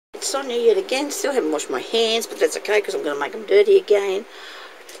Sonya yet again. Still haven't washed my hands, but that's okay because I'm going to make them dirty again.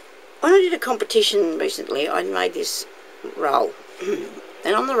 When I did a competition recently, I made this roll.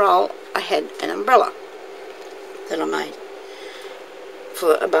 And on the roll, I had an umbrella that I made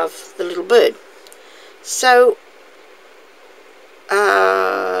for above the little bird. So,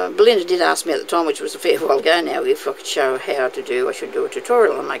 Belinda did ask me at the time, which was a fair while ago now, if I could show how to do, I should do a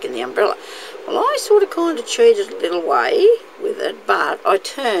tutorial on making the umbrella. Well, I sort of kind of cheated a little way with it, but I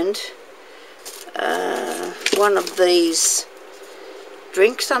turned one of these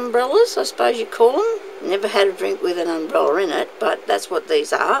drinks umbrellas, I suppose you call them. Never had a drink with an umbrella in it, but that's what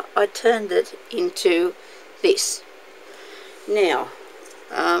these are. I turned it into this. Now,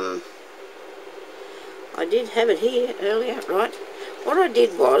 I did have it here earlier, right? What I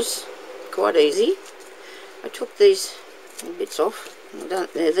did was, quite easy, I took these bits off.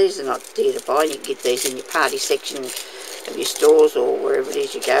 These are not dear to buy. You can get these in your party section of your stores or wherever it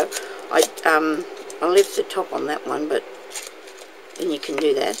is you go. I left the top on that one, but then you can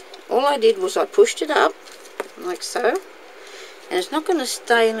do that. All I did was I pushed it up, like so, and it's not going to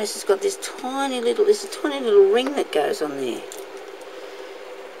stay unless it's got this tiny little, there's a tiny little ring that goes on there.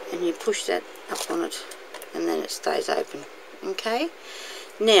 And you push that up on it, and then it stays open. Okay?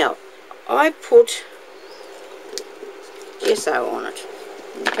 Now, I put gesso on it.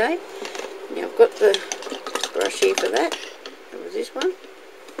 Okay? Now I've got the brush here for that. That was this one.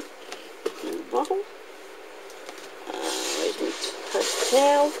 And the bottle. Where's my paper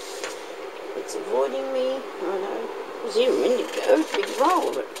towel? It's avoiding me. I know. It was here a minute ago. Big roll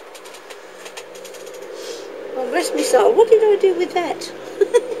of it. Oh, bless me soul. What did I do with that?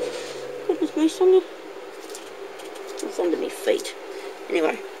 Goodness me, Sonya. It's under my feet.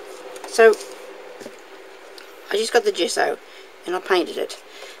 Anyway, so I just got the gesso and I painted it.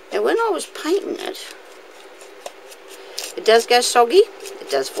 Now when I was painting it, it does go soggy, it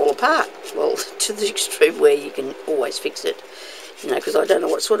does fall apart. Well, to the extreme where you can always fix it, you know, because I don't know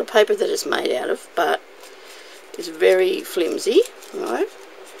what sort of paper that it's made out of, but it's very flimsy, right?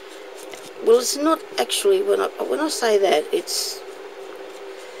 Well, it's not actually, when I say that, it's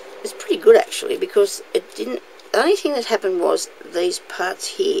pretty good actually, because it didn't. The only thing that happened was these parts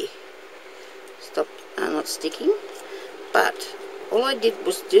here are not sticking, but all I did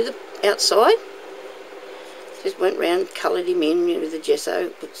was do the outside, just went round, coloured him in with the gesso,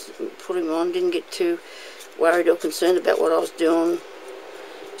 put him on, didn't get too worried or concerned about what I was doing,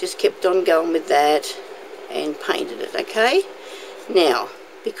 just kept on going with that and painted it, okay? Now,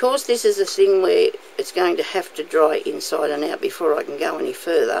 because this is a thing where it's going to have to dry inside and out before I can go any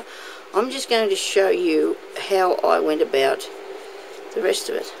further, I'm just going to show you how I went about the rest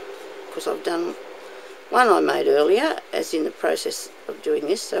of it, because I've done one I made earlier as in the process of doing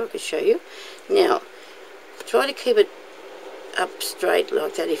this, so I could show you. Now, try to keep it up straight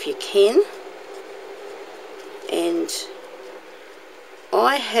like that if you can. And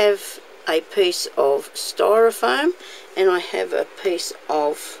I have a piece of styrofoam and I have a piece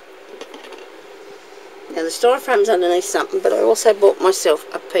of, now the styrofoam's underneath something, but I also bought myself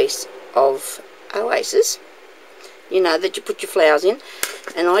a piece of Oasis, you know, that you put your flowers in,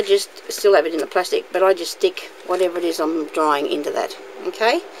 and I just still have it in the plastic, but I just stick whatever it is I'm drying into that,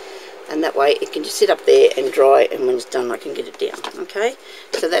 okay? And that way it can just sit up there and dry, and when it's done I can get it down, okay?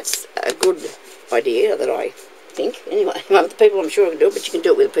 So that's a good idea that I think. Anyway, the people I'm sure can do it, but you can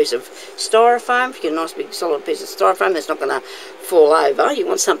do it with a piece of styrofoam. If you get a nice big solid piece of styrofoam that's not going to fall over, you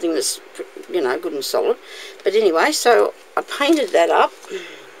want something that's, you know, good and solid. But anyway, so I painted that up,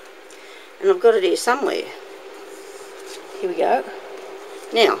 and I've got it here somewhere. Here we go.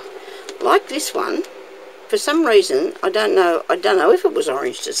 Now, like this one, for some reason, I don't know if it was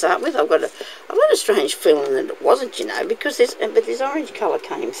orange to start with. I've got a strange feeling that it wasn't, you know, because this orange colour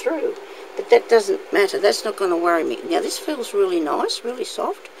came through. But that doesn't matter. That's not going to worry me. Now, this feels really nice, really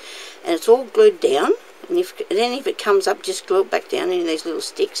soft, and it's all glued down. And if it comes up, just glue it back down in these little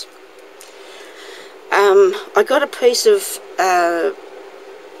sticks. I got a piece of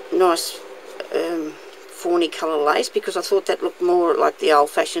nice fawny colour lace because I thought that looked more like the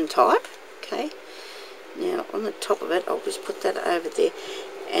old-fashioned type. Okay. Now, on the top of it, I'll just put that over there,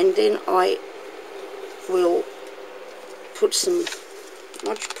 and then I will put some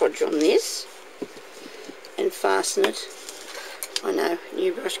Mod Podge on this and fasten it. I know,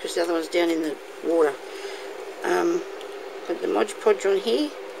 new brush because the other one's down in the water. Put the Mod Podge on here,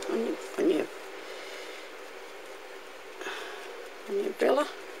 on your umbrella.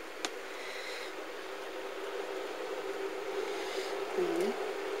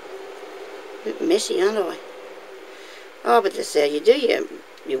 A bit messy, aren't I? Oh, but that's how you do your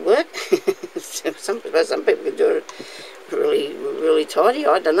you work. some people can do it really tidy.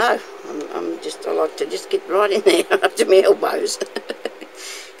 I don't know. I like to just get right in there up to my elbows.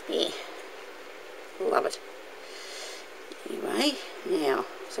 Yeah, love it. Anyway, now,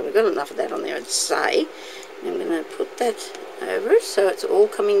 so we've got enough of that on there, I'd say. I'm going to put that over it so it's all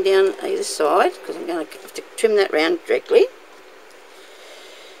coming down either side, because I'm going to have to trim that round directly.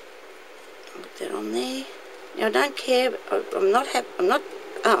 Put that on there. Now I don't care. I'm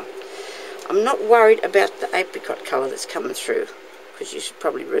not worried about the apricot colour that's coming through, because you should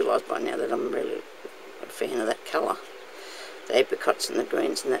probably realise by now that I'm really a fan of that colour. The apricots and the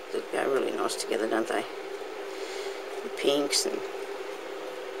greens and that go really nice together, don't they? The pinks and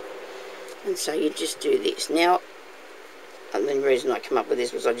so you just do this. Now, and the reason I come up with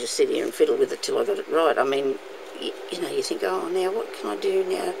this was I just sit here and fiddle with it till I got it right. I mean, you know, you think, oh, now what can I do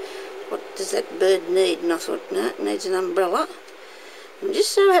now? What does that bird need? And I thought, no, it needs an umbrella. And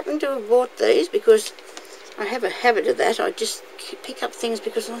just so happened to have bought these because I have a habit of that. I just pick up things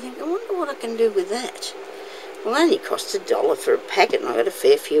because I think, I wonder what I can do with that. Well, it only costs $1 for a packet, and I got a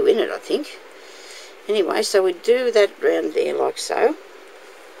fair few in it, I think. Anyway, so we do that round there like so.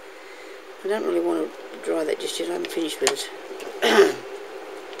 I don't really want to dry that just yet. I haven't finished with it.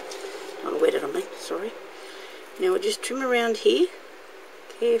 Not wet it, I mean, sorry. Now we'll just trim around here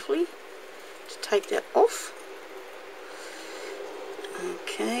carefully to take that off.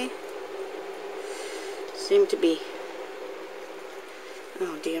 Okay. Seem to be...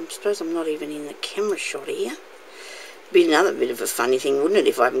 Oh dear, I suppose I'm not even in the camera shot here. Be another bit of a funny thing, wouldn't it,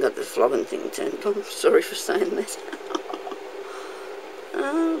 if I haven't got the flogging thing turned on? Sorry for saying that.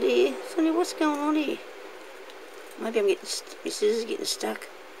 Oh dear, Sonia, what's going on here? Maybe I'm getting, my scissors are getting stuck.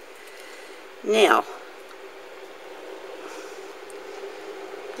 Now,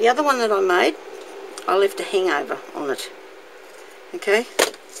 the other one that I made, I left a hangover on it. Okay?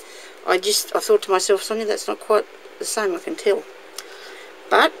 I thought to myself, Sonia, that's not quite the same, I can tell.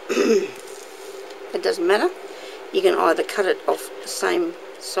 But, it doesn't matter. You can either cut it off the same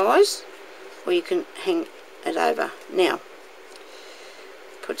size, or you can hang it over. Now,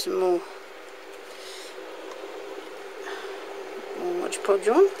 put some more Mod Podge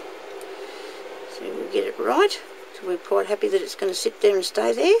on, so we'll get it right. So we're quite happy that it's going to sit there and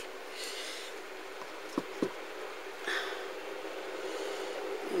stay there.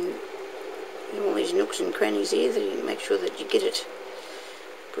 And all these nooks and crannies here, that you make sure that you get it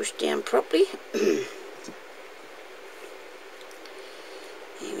pushed down properly.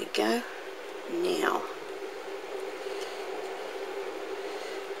 There we go. Now,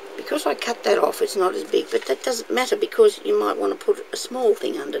 because I cut that off, it's not as big, but that doesn't matter because you might want to put a small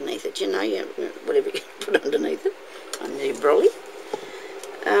thing underneath it, you know, whatever you can put underneath it, under your brolly.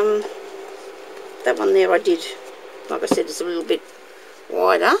 That one there I did, like I said, it's a little bit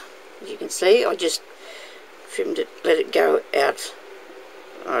wider, as you can see. I just trimmed it, let it go out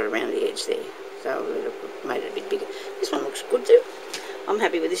right around the edge there, so I made it a bit bigger. This one looks good too. I'm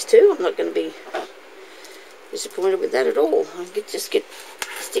happy with this too. I'm not going to be disappointed with that at all. I'll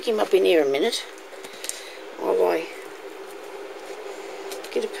stick him up in here a minute while I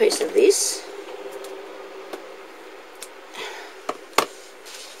get a piece of this.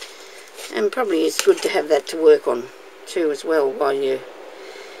 And probably it's good to have that to work on too as well while you...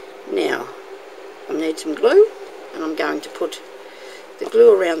 Now, I need some glue, and I'm going to put the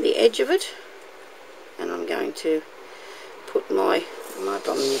glue around the edge of it, and I'm going to put my... I might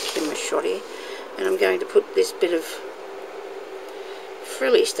be on the camera shot here, and I'm going to put this bit of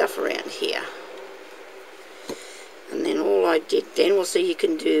frilly stuff around here. And then all I did then, well, so you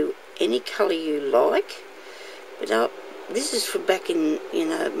can do any colour you like, but this is for back in, you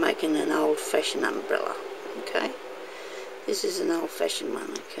know, making an old-fashioned umbrella, okay? This is an old-fashioned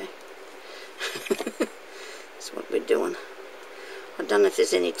one, okay? That's what we're doing. I don't know if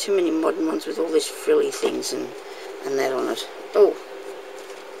there's any too many modern ones with all these frilly things and that on it. Oh,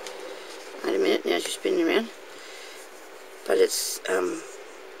 wait a minute, now she's spinning around. But it's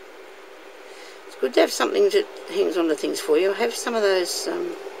good to have something that hangs onto things for you. I have some of those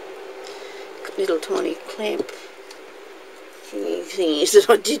little tiny clamp thingies that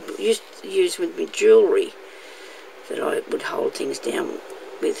I used to use with my jewellery, that I would hold things down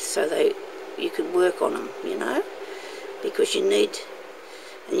with, so you could work on them, you know, because you need,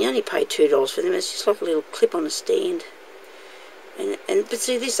 and you only pay $2 for them. It's just like a little clip on a stand. But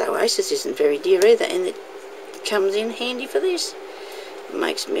see, this Oasis isn't very dear either, and it comes in handy for this. It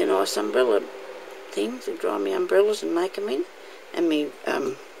makes me a nice umbrella thing to dry my umbrellas and make them in, and me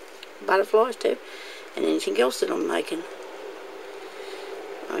butterflies too, and anything else that I'm making.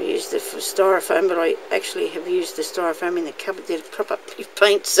 I used it for styrofoam, but I actually have used the styrofoam in the cupboard there to prop up your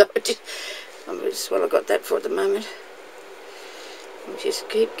paint, so that's what I got that for at the moment. I'll just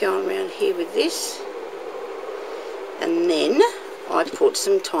keep going around here with this, and then I put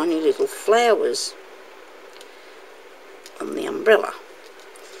some tiny little flowers on the umbrella.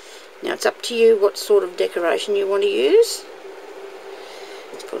 Now it's up to you what sort of decoration you want to use.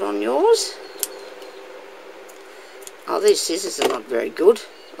 Let's put on yours. Oh, these scissors are not very good.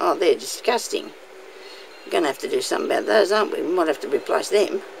 Oh, they're disgusting. We're going to have to do something about those, aren't we? We might have to replace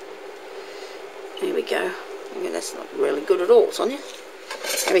them. There we go. Okay, that's not really good at all, Sonia.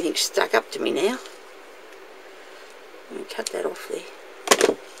 Everything's stuck up to me now. I'm going to cut that off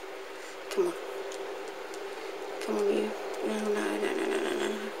there. Come on. Come on, you. No.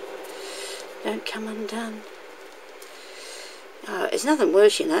 Don't come undone. Oh, it's nothing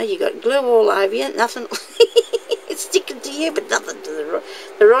worse, you know. You got glue all over you, nothing. It's sticking to you, but nothing to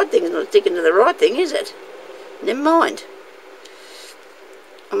the right thing is not sticking to the right thing, is it? Never mind.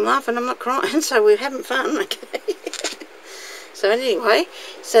 I'm laughing, I'm not crying, so we're having fun, okay? So anyway,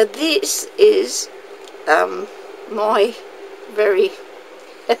 so this is my very...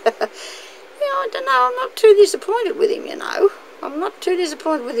 I don't know, I'm not too disappointed with him, you know. I'm not too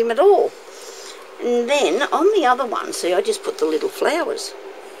disappointed with him at all. And then, on the other one, see, I just put the little flowers.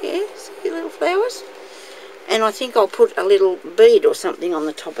 Yeah, see the little flowers? And I think I'll put a little bead or something on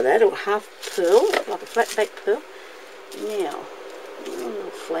the top of that, or half pearl, like a flat back pearl. Now, where's a little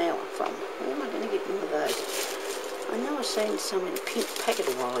flower from? Where am I going to get one of those? I know I seen some in a pink packet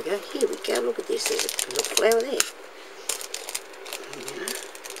a while ago. Here we go, look at this, there's a little flower there.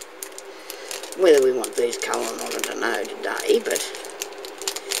 Whether we want these colour or not, I don't know today, but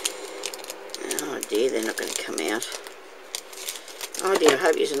oh dear, they're not going to come out. Oh dear, I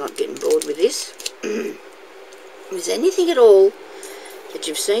hope you're not getting bored with this. If there's anything at all that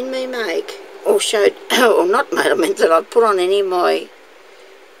you've seen me make, or showed, or not made, I meant that I've put on any of my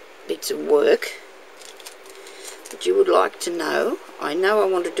bits of work that you would like to know. I know I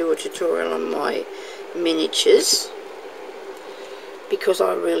want to do a tutorial on my miniatures, because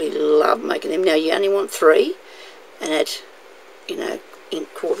I really love making them. Now you only want 3, and at, you know, in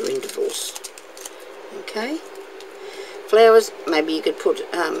quarter intervals. Okay. Flowers, maybe you could put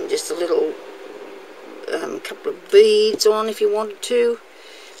just a little couple of beads on if you wanted to.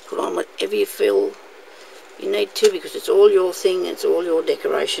 Put on whatever you feel you need to, because it's all your thing, it's all your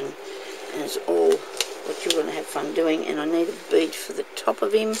decoration, and it's all what you're going to have fun doing. And I need a bead for the top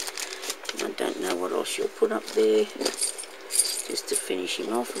of him. I don't know what else you'll put up there, just to finish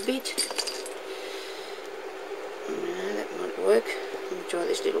him off a bit. No, that might work. Let me try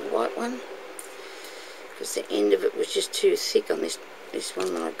this little white one, because the end of it was just too thick on this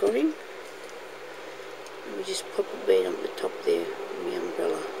one when I got him. Let me just pop a bead on the top there of the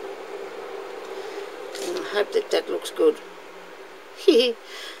umbrella. And I hope that that looks good.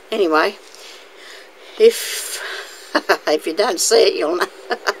 Anyway, if you don't see it, you'll know.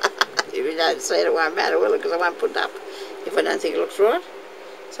 If you don't see it, it won't matter, will it? Because I won't put it up if I don't think it looks right.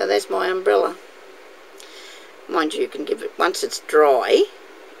 So that's my umbrella. Mind you, you can give it, once it's dry,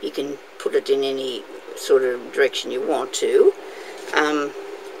 you can put it in any sort of direction you want to.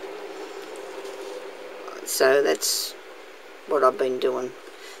 So that's what I've been doing.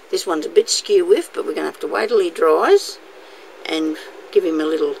 This one's a bit skew with, but we're going to have to wait till he dries and give him a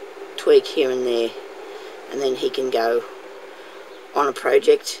little tweak here and there, and then he can go on a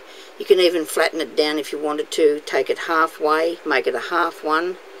project. You can even flatten it down if you wanted to, take it halfway, make it a half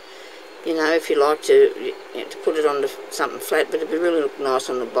one, you know, if you like to, to put it on something flat, but it'd be really look nice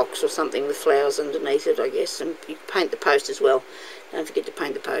on the box or something with flowers underneath it, I guess. And you paint the post as well. Don't forget to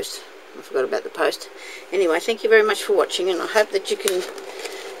paint the post. I forgot about the post. Anyway, thank you very much for watching, and I hope that you can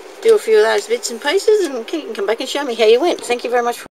do a few of those bits and pieces, and you can come back and show me how you went. Thank you very much for